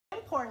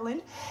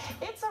Portland.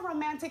 It's a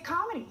romantic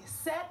comedy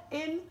set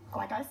in,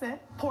 like I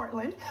said,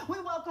 Portland. We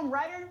welcome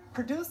writer,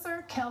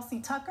 producer Kelsey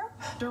Tucker,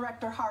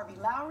 director Harvey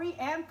Lowry,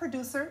 and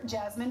producer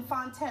Jasmine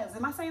Fontes.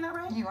 Am I saying that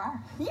right? You are.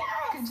 Yes!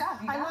 Good job.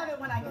 I love it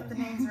when I get the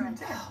names right.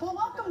 Well,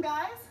 welcome,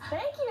 guys.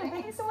 Thank you.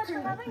 Thank you so much for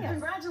having us.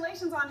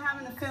 Congratulations on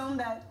having a film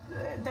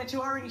that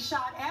you already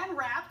shot and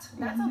wrapped.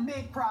 That's a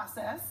big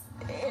process.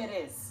 It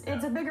is.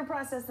 It's a bigger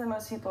process than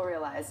most people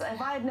realize. If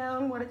I had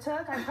known what it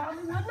took, I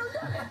probably wouldn't have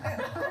done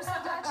it. We're so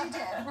glad you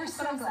did. We're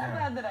so I'm so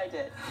glad that I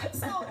did.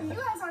 So you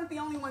guys aren't the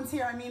only ones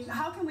here. I mean,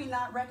 how can we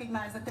not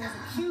recognize that there's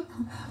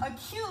a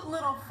cute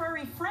little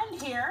furry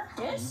friend here?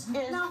 This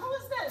is. Now, who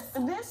is this?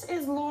 This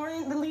is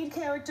Lauren, the lead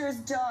character's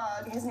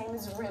dog. His name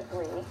is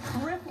Ripley.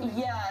 Ripley?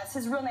 Yes,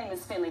 his real name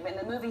is Finley, but in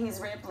the movie he's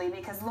Ripley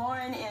because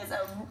Lauren is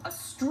a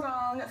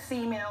strong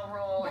female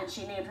role, and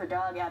she named her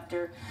dog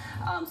after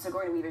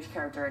Sigourney Weaver's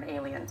character in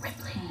Alien.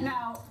 Ripley.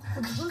 Now,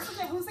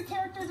 who's the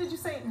character? Did you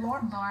say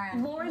Lauren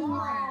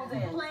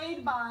Malden.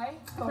 Played by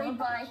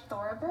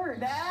Thora Birch.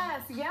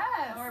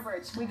 Yes. Thora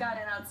Birch. We got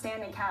an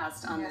outstanding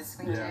cast on this.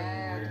 We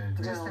did.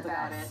 Thrilled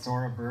about it.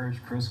 Thora Birch,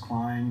 Chris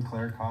Klein,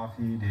 Claire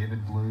Coffey,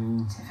 David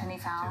Blue, Tiffany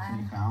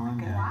Fallon.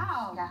 Yeah.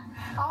 Wow. Yeah.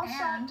 All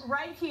shot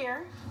right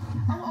here.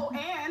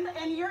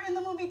 And you're in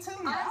the movie too.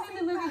 I'm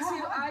in the movie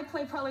too. I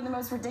play probably the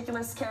most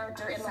ridiculous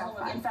character in the whole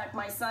movie. In fact,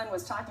 my son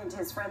was talking to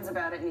his friends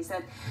about it, and he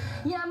said,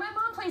 "Yeah, my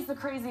mom plays the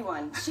crazy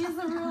one. She's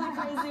the really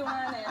crazy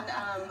one." And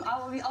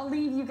I'll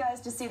leave you guys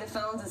to see the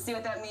films and see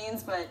what that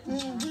means. But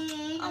I'm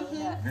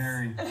nuts.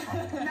 Very.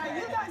 Now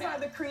you guys are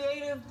the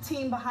creative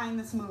team behind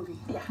this movie.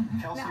 Yeah.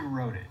 Kelsey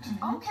wrote it.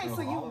 Okay,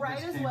 so you all of write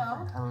this as came well.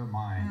 From her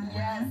mind.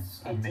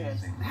 Yes, it did.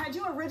 Amazing. Had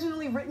you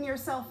originally written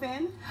yourself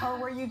in, or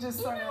were you just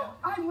sort of?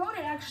 I wrote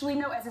it actually,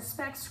 no, as a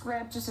spec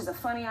script, just as a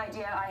funny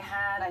idea I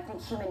had. I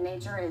think human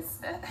nature is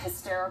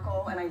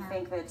hysterical, and I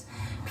think that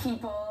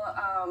people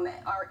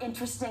are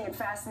interesting and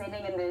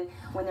fascinating, and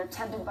when they're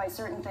tempted by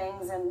certain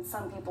things, and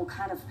some people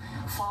kind of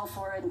fall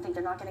for it and think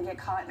they're not going to get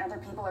caught, and other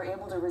people are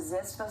able to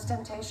resist those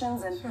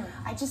temptations, and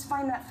I just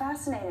find that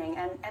fascinating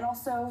and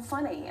also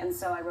funny, and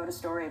so I wrote a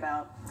story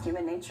about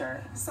human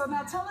nature. So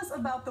now tell us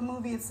about the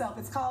movie itself.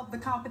 It's called The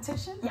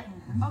Competition? Yeah.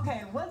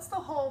 Okay, what's the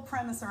whole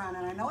premise around it?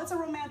 I know it's a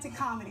romantic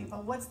comedy,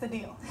 but what's the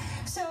deal?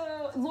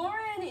 So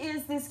Lauren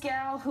is this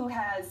gal who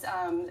has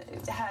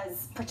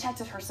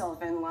protected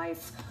herself in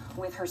life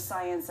with her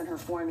science and her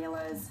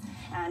formulas,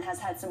 and has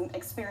had some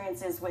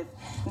experiences with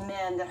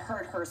men that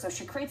hurt her. So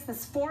she creates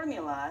this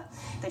formula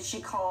that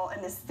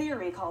and this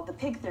theory called the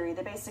pig theory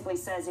that basically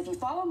says if you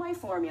follow my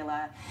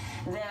formula,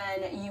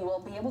 then you will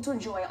be able to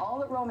enjoy all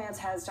that romance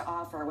has to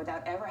offer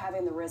without ever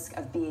having the risk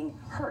of being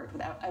hurt,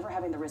 without ever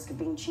having the risk of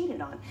being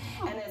cheated on.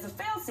 And as a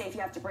fail-safe,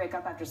 you have to break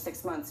up after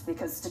 6 months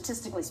because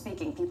statistically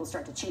speaking, people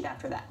start to cheat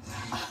after that.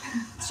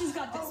 She's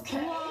got this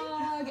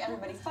blog,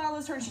 everybody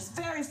follows her, she's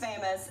very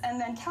famous, and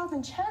then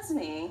Calvin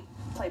Chesney,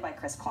 played by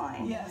Chris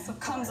Klein,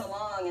 comes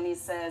along and he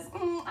says,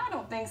 I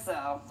don't think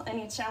so. And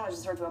he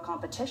challenges her to a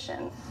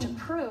competition to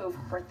prove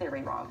her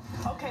theory wrong.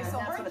 Okay, so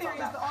her theory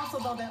is also,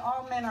 though, that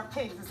all men are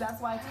pigs. Is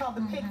that why it's called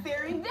the pig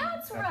theory?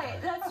 That's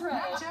right, that's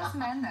right. Not just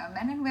men, though.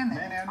 Men and women.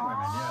 Men and women,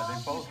 yeah,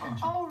 they both can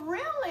cheat. Oh,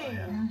 really?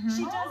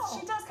 She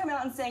does come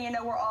out and say, you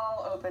know, we're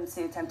all open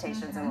to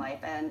temptations in life,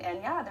 and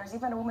yeah, there's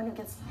even a woman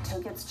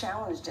who gets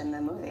challenged in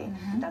the movie.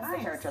 That's the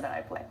character that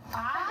I play.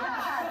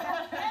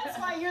 That's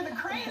why you're the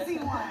crazy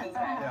one.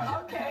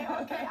 Okay.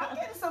 I'm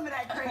getting some of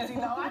that crazy,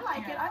 though.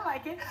 I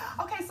like it.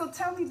 Okay, so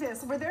tell me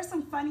this. Were there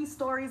some funny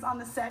stories on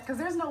the set? Because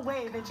there's no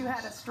way that you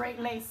had a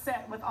straight-laced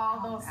set with all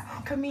those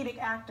comedic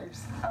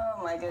actors.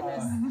 Oh, my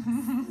goodness.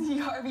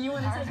 Harvey, you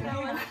want to take that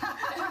one?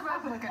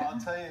 I'll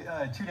tell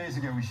you, 2 days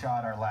ago we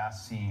shot our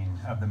last scene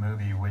of the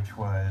movie, which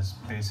was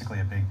basically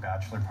a big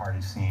bachelor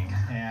party scene.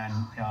 And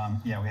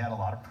yeah, we had a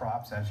lot of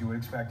props, as you would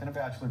expect in a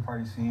bachelor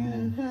party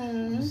scene.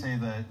 And to say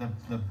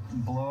the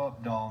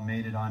blow-up doll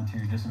made it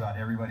onto just about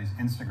everybody's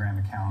Instagram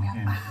account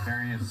in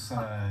various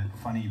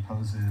funny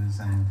poses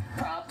and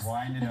props.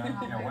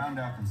 wound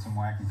up in some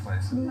wacky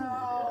places.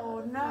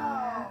 No.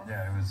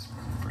 Yeah, it was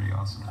pretty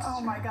awesome.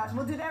 Oh my gosh.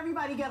 Well, did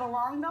everybody get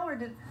along though, or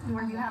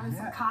were you having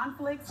some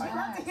conflicts? We'd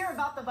love to hear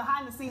about the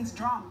behind-the-scenes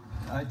drama.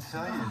 I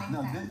tell you,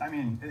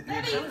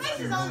 everybody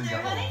really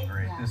got along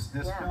great. This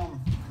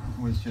film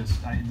was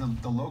just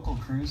the local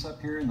crews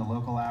up here and the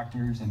local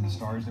actors and the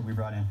stars that we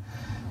brought in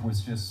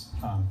was just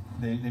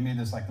they made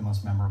this like the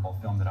most memorable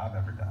film that I've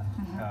ever done.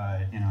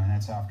 And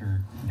that's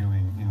after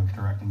doing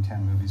directing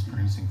 10 movies,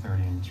 producing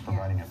 30, and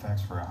providing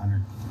effects for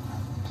 100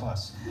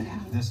 plus.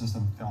 This is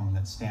the film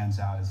that stands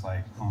out as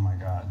like, oh my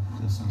God,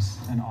 this is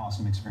an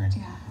awesome experience.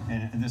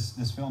 And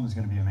this film is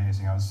going to be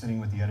amazing. I was sitting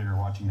with the editor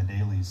watching the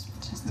dailies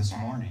this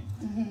morning,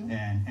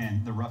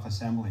 and the rough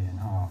assembly, and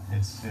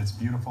it's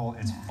beautiful,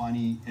 it's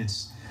funny,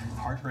 it's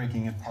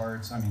heartbreaking at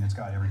parts. I mean, it's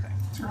got everything.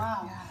 It's great.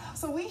 Wow.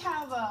 So we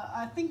have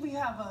I think we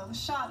have a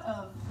shot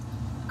of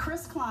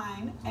Chris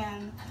Klein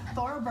and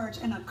Thora Birch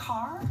in a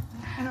car?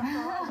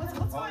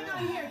 What's going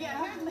on here?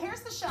 Yeah, here's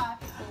the shot.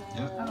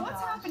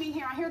 What's happening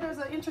here? I hear there's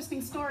an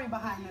interesting story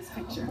behind this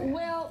picture.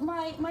 Well,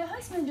 my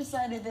husband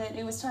decided that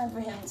it was time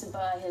for him to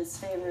buy his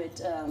favorite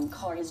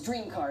car, his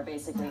dream car,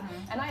 basically.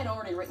 And I had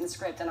already written the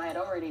script, and I had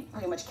already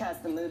pretty much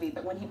cast the movie.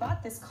 But when he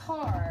bought this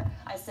car,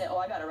 I said, oh,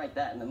 I got to write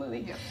that in the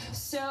movie.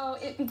 So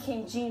it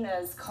became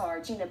Gina's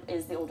car. Gina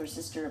is the older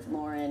sister of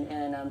Lauren,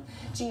 and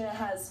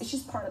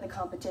she's part of the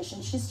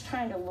competition. She's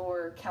trying to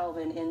lure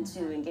Calvin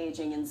into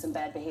engaging in some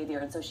bad behavior,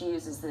 and so she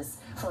uses this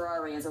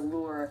Ferrari as a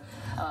lure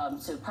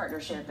to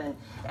partnership. And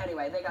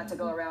anyway, they got to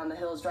go around the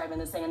hills driving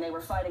this thing, and they were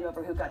fighting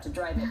over who got to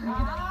drive it.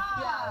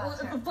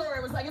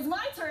 Flora was like, it's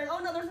my turn. Oh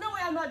no, there's no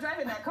way I'm not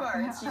driving that car.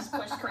 And she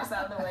pushed Chris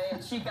out of the way,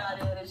 and she got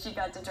in, and she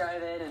got to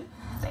drive it, and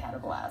they had a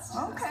blast.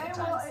 Okay,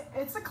 well,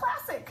 it's a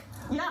classic.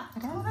 Yeah.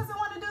 Who doesn't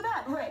want to do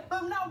that? Right.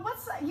 But now,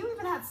 you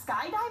even had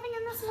skydiving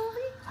in this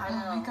movie? I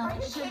know. Oh my gosh,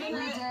 Are you kidding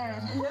me? we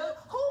did.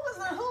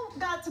 Who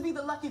got to be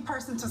the lucky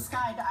person to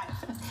skydive?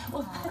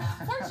 Well,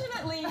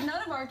 fortunately,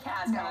 none of our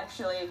cast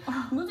actually.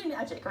 Movie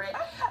magic, right?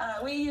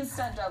 We used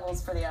stunt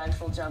doubles for the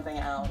actual jumping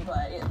out,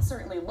 but it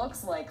certainly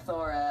looks like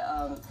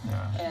Thora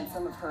and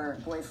some of her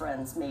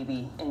boyfriends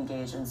maybe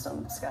engage in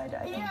some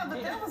skydiving. Yeah,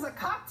 but there was a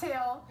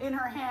cocktail in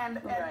her hand,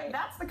 and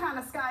that's the kind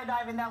of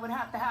skydiving that would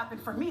have to happen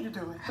for me to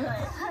do it.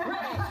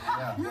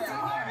 Right. You see what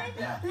I mean?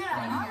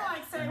 Yeah. I'm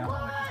like saying,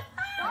 what?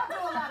 I'll do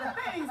a lot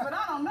of things, but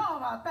I don't know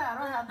about that.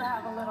 I have to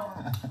have a little.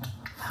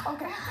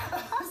 Okay.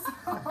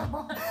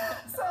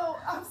 So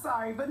I'm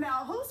sorry, but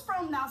now who's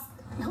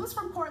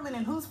from Portland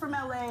and who's from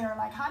LA, or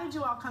like how did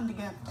you all come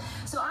together?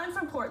 So I'm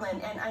from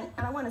Portland, and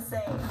I want to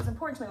say it was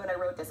important to me when I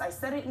wrote this. I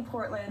set it in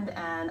Portland,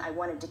 and I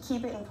wanted to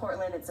keep it in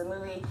Portland. It's a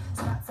movie.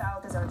 Scott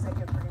South is our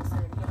executive producer,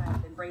 and he and I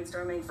have been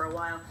brainstorming for a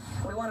while.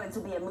 We wanted it to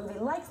be a movie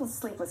like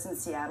Sleepless in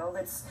Seattle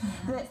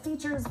that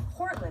features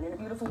Portland in a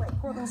beautiful way.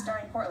 Portland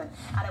starring Portland,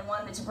 and I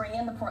wanted to bring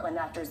in the Portland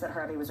actors that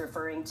Harvey was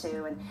referring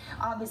to, and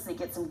obviously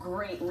get some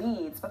great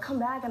leads, but come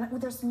back and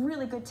there's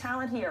really good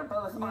talent here,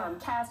 both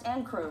cast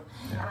and crew,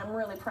 and I'm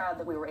really proud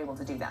that we were able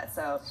to do that.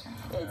 So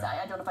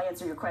I don't know if I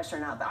answered your question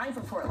or not, but I'm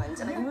from Portland,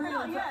 and I'm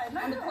really proud.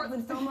 And the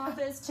Portland Film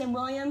Office, Tim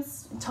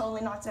Williams,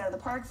 totally knocked it out of the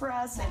park for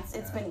us.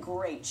 It's been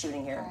great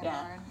shooting here.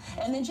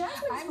 And then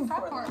Jasmine's from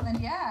Portland.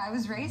 Yeah, I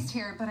was raised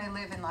here, but I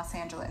live in Los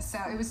Angeles, so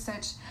it was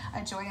such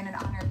a joy and an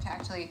honor to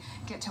actually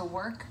get to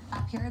work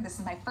up here. This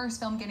is my first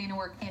film getting to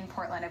work in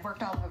Portland. I've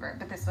worked all over,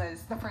 but this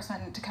was the first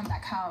one to come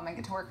back home and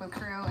get to work with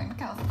crew and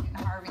Kelsey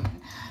and Harvey,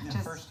 and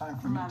just first time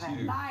for me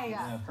too. Nice.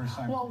 Yeah, first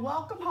time. Well,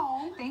 welcome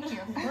home. Thank you.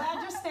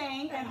 Glad you're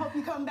staying, and hope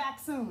you come back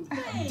soon.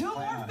 Do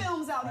more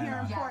films out here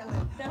in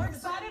Portland. We're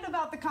excited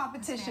about the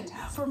competition.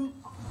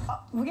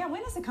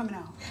 When is it coming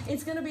out?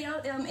 It's going to be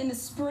out in the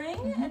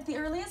spring at the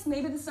earliest,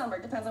 maybe the summer.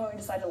 Depends on when we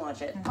decide to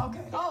launch it.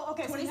 Okay. Oh,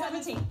 okay.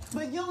 2017.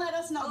 But you'll let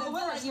us know. We'll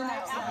let you know.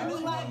 After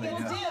we live get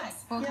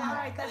dibs. All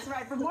right, that's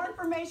right. For more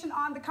information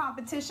on the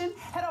competition,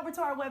 head over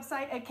to our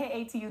website at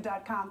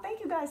KATU.com. Thank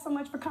you guys so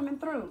much for coming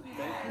through.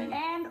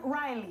 And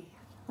Riley.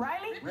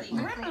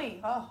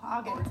 Ripley. Oh,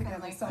 I'll get it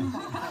together. So.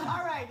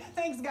 All right.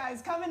 Thanks,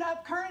 guys. Coming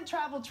up, current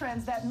travel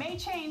trends that may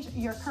change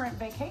your current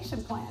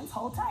vacation plans.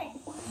 Hold tight.